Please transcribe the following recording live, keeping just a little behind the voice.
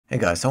Hey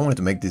guys, I wanted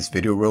to make this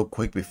video real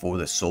quick before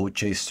the Soul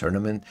Chase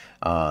tournament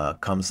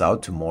comes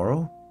out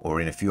tomorrow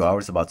or in a few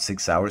hours, about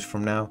 6 hours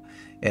from now.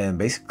 And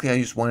basically I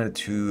just wanted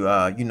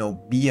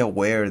to be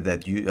aware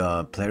that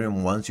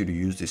Plarium wants you to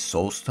use the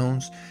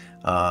Soulstones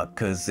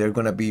because they're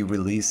gonna be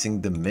releasing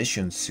the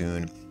missions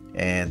soon,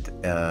 and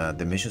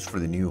the missions for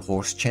the new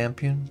horse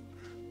champion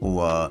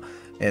who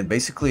and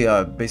basically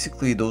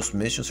those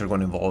missions are going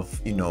to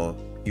involve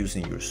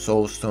using your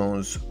soul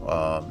stones,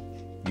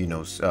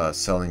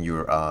 selling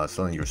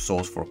your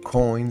souls for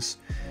coins,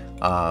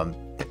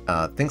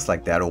 things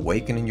like that,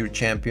 awakening your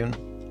champion.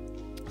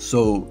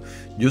 So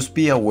just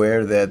be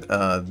aware that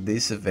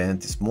this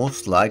event is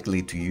most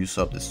likely to use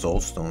up the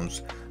soul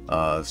stones,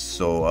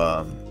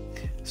 so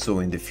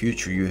in the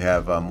future you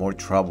have more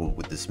trouble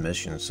with these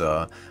missions.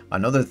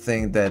 Another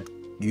thing that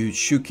you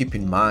should keep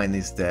in mind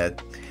is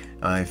that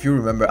if you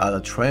remember at a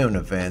Trayon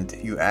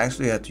event, you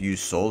actually had to use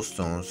soul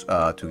stones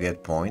to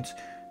get points,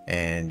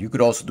 and you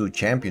could also do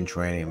champion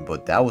training,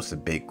 but that was a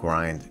big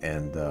grind.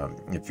 And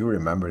if you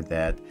remember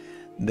that,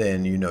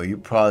 then you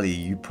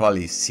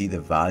probably see the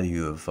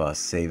value of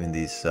saving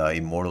these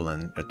immortal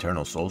and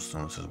eternal soul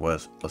stones as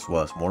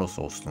well as mortal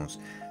soul stones,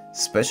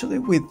 especially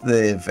with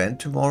the event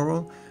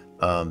tomorrow.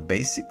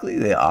 Basically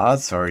the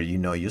odds are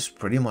just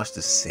pretty much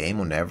the same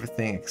on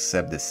everything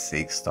except the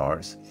 6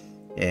 stars.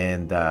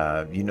 And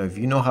if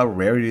you know how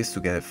rare it is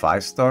to get a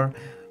 5-star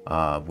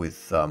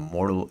with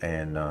mortal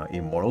and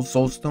immortal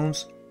soul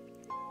stones,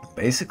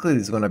 basically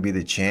there's gonna be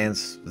the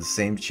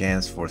same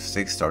chance for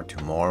 6-star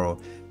tomorrow.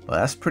 Well,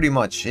 that's pretty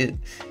much it.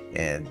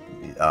 And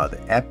the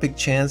epic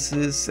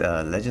chances,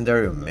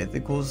 legendary or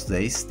mythicals,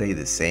 they stay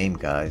the same,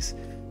 guys.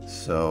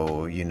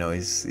 So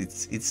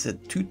it's a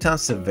 2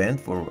 times event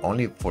for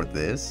only for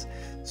this.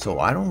 So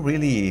I don't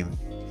really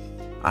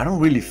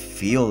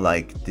feel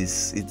like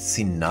it's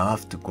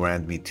enough to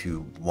grant me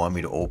to want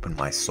me to open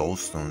my soul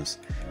stones.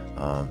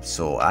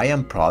 So I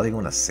am probably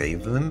gonna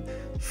save them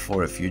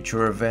for a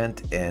future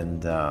event.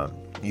 And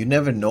you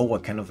never know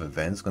what kind of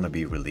event is gonna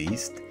be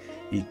released.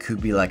 It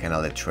could be like an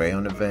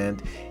Alatreon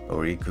event,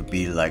 or it could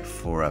be like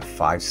for a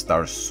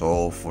 5-star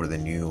soul for the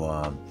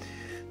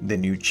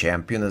new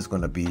champion that's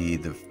going to be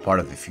the part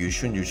of the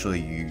fusion.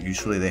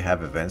 Usually they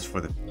have events for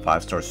the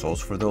 5-star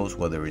souls for those,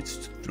 whether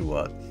it's through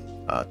a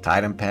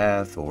Titan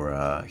path or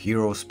a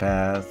Hero's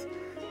path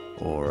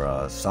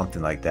or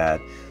something like that.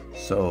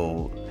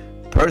 So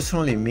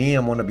personally,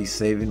 I'm going to be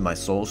saving my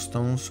soul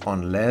stones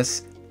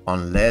unless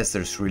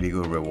there's really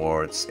good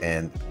rewards.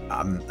 And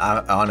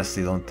I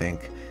honestly don't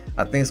think.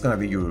 I think it's gonna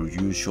be your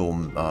usual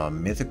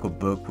mythical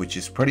book, which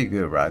is pretty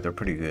good, right? They're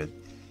pretty good,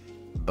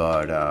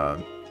 but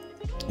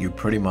you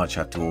pretty much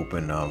have to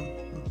open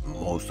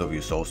most of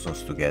your soul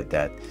stones to get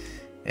that.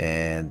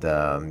 And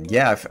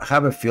yeah, I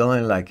have a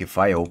feeling like if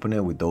I open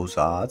it with those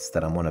odds,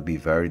 that I'm gonna be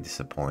very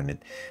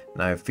disappointed.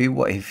 Now, if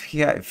he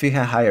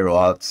had higher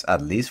odds,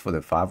 at least for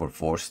the 5 or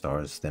 4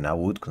 stars, then I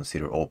would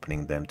consider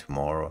opening them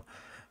tomorrow.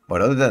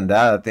 But other than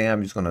that, I think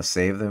I'm just gonna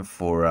save them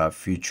for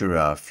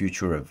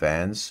future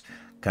events,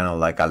 kind of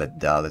like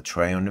the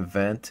Trayon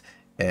event,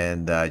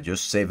 and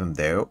just save them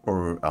there,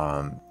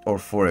 or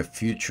for a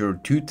future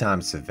 2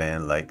 times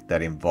event like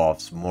that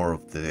involves more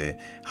of the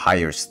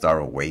higher star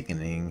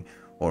awakening,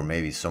 or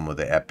maybe some of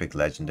the epic,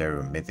 legendary,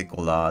 or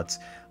mythical odds.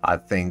 I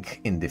think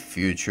in the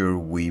future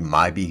we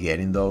might be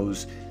getting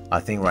those.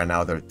 I think right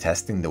now they're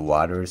testing the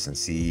waters and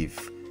see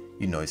if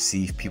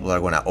people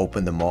are going to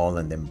open them all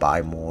and then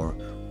buy more,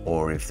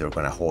 or if they're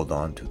going to hold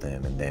on to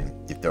them. And then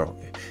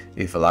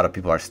if a lot of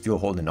people are still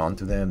holding on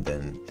to them,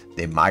 then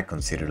they might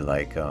consider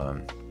like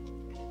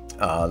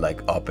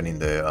opening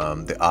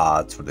the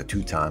odds for the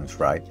 2 times,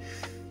 right?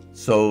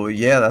 So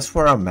yeah, that's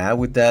where I'm at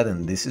with that,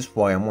 and this is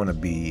why I'm gonna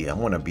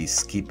be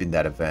skipping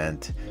that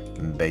event,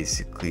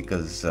 basically,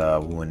 because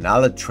when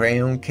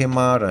Alatreon came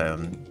out,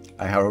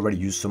 I had already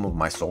used some of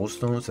my soul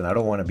stones, and I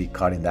don't want to be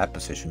caught in that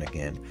position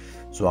again.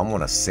 So I'm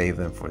gonna save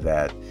them for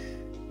that.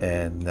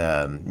 And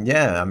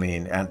yeah, I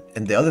mean,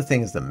 and the other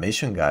thing is the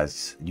mission,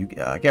 guys.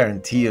 I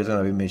guarantee there's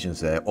gonna be missions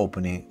that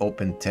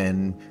open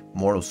 10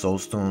 mortal soul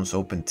stones,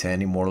 open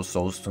 10 immortal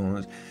soul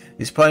stones.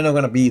 It's probably not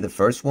gonna be the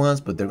first ones,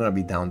 but they're gonna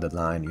be down the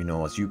line.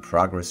 As you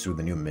progress through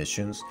the new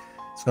missions,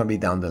 it's gonna be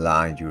down the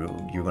line.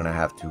 You're gonna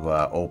have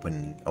to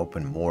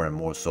open more and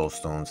more soul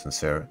stones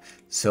and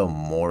sell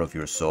more of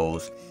your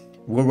souls.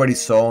 We already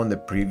saw in the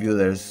preview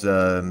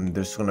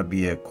there's gonna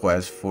be a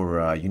quest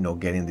for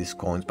getting these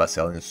coins by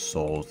selling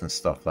souls and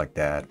stuff like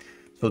that.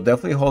 So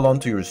definitely hold on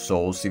to your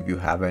souls if you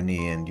have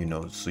any, and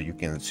so you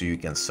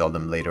can sell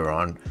them later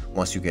on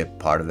once you get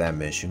part of that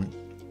mission.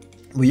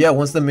 But yeah,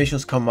 once the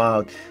missions come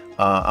out,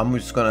 I'm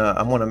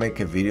gonna make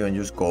a video and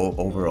just go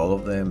over all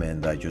of them,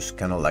 and just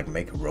kind of like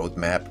make a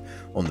roadmap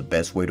on the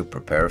best way to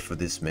prepare for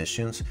these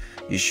missions.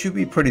 It should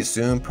be pretty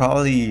soon,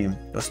 probably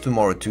that's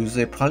tomorrow,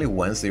 Tuesday, probably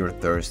Wednesday or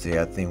Thursday.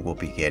 I think we'll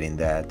be getting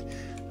that.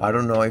 I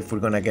don't know if we're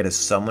gonna get a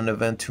summon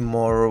event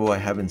tomorrow. I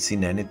haven't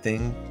seen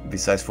anything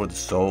besides for the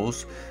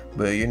souls,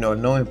 but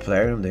knowing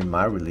Plarium, they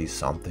might release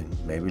something,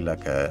 maybe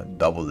like a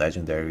double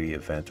legendary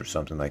event or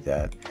something like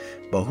that.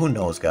 But who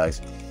knows,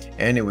 guys?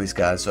 Anyways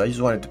guys, so I just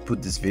wanted to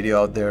put this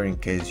video out there in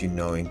case,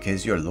 in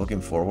case you're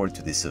looking forward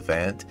to this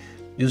event.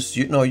 Just,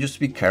 just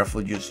be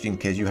careful, just in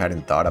case you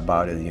hadn't thought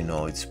about it.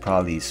 It's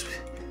probably,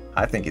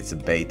 I think it's a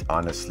bait,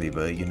 honestly,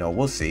 but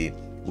we'll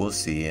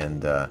see.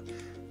 And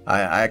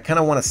I kind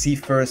of want to see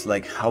first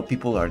like how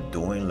people are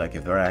doing, like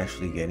if they're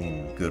actually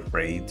getting good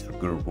rates or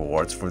good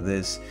rewards for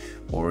this,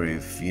 or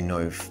if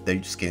if they're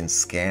just getting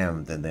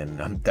scammed, and then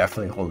I'm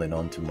definitely holding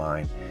on to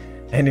mine.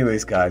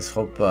 Anyways guys,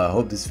 hope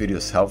this video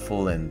is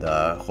helpful, and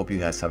hope you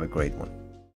guys have a great one.